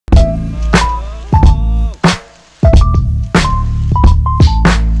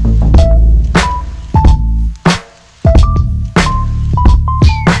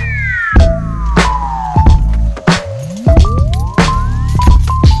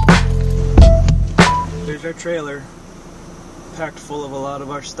our trailer packed full of a lot of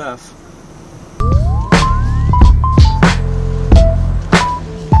our stuff.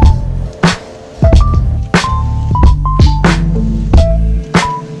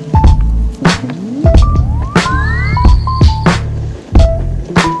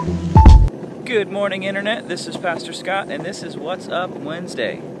 Good morning, Internet. This is Pastor Scott, and this is What's Up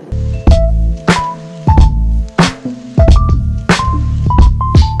Wednesday.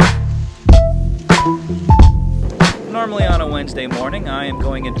 Normally on a Wednesday morning, I am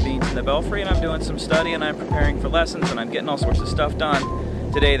going into Beans in the Belfry and I'm doing some study and I'm preparing for lessons and I'm getting all sorts of stuff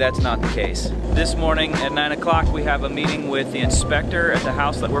done. Today, that's not the case. This morning at 9 o'clock, we have a meeting with the inspector at the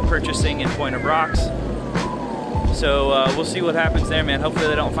house that we're purchasing in Point of Rocks. So we'll see what happens there, man. Hopefully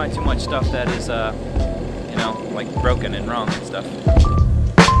they don't find too much stuff that is, you know, like broken and wrong and stuff.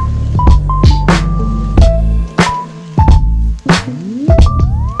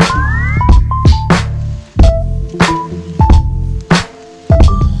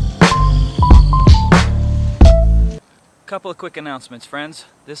 Couple of quick announcements, friends.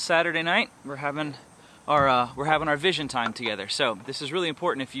 This Saturday night we're having our vision time together. So this is really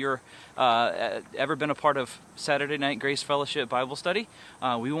important. If you're ever been a part of Saturday Night Grace Fellowship Bible Study,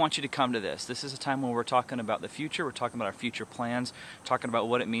 we want you to come to this. This is a time when we're talking about the future. We're talking about our future plans, talking about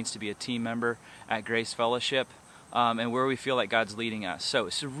what it means to be a team member at Grace Fellowship, and where we feel like God's leading us. So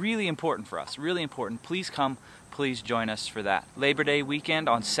it's really important for us, really important. Please come. Please join us for that. Labor Day weekend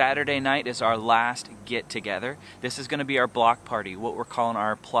on Saturday night is our last get-together. This is going to be our block party, what we're calling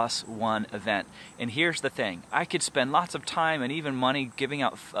our +1 event. And here's the thing. I could spend lots of time and even money giving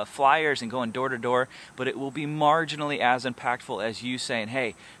out flyers and going door to door, but it will be marginally as impactful as you saying,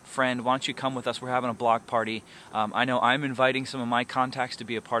 hey, friend, why don't you come with us? We're having a block party. I know I'm inviting some of my contacts to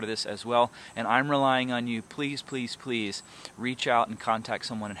be a part of this as well, and I'm relying on you. Please, please, please reach out and contact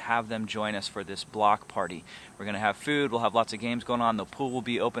someone and have them join us for this block party. We're going to have food, we'll have lots of games going on, the pool will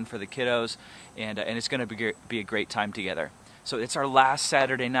be open for the kiddos, and it's going to be a great time together. So it's our last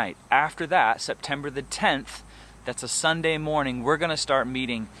Saturday night. After that, September the 10th, that's a Sunday morning, we're going to start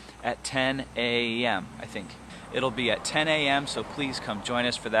meeting at 10 a.m., I think. It'll be at 10 a.m., so please come join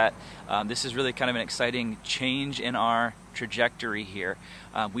us for that. This is really kind of an exciting change in our trajectory here.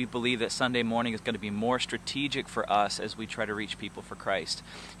 We believe that Sunday morning is going to be more strategic for us as we try to reach people for Christ.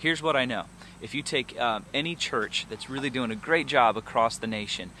 Here's what I know. If you take any church that's really doing a great job across the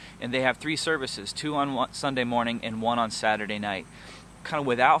nation, and they have 3 services, 2 on Sunday morning and 1 on Saturday night, kind of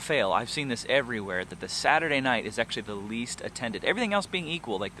without fail, I've seen this everywhere, that the Saturday night is actually the least attended. Everything else being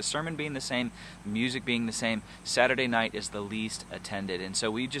equal, like the sermon being the same, music being the same, Saturday night is the least attended. And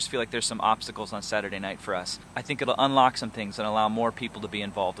so we just feel like there's some obstacles on Saturday night for us. I think it'll unlock some things and allow more people to be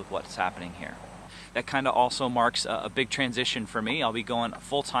involved with what's happening here. That kind of also marks a big transition for me. I'll be going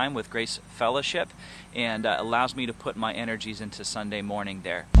full-time with Grace Fellowship, and allows me to put my energies into Sunday morning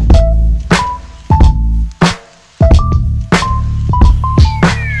there.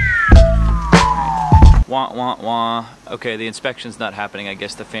 Wah, wah, wah. Okay, the inspection's not happening. I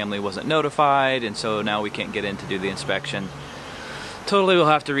guess the family wasn't notified, and so now we can't get in to do the inspection. Totally, we'll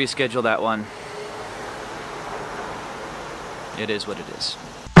have to reschedule that one. It is what it is.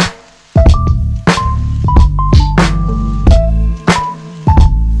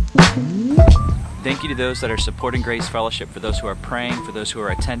 Thank you to those that are supporting Grace Fellowship, for those who are praying, for those who are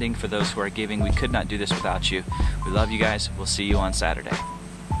attending, for those who are giving. We could not do this without you. We love you guys. We'll see you on Saturday.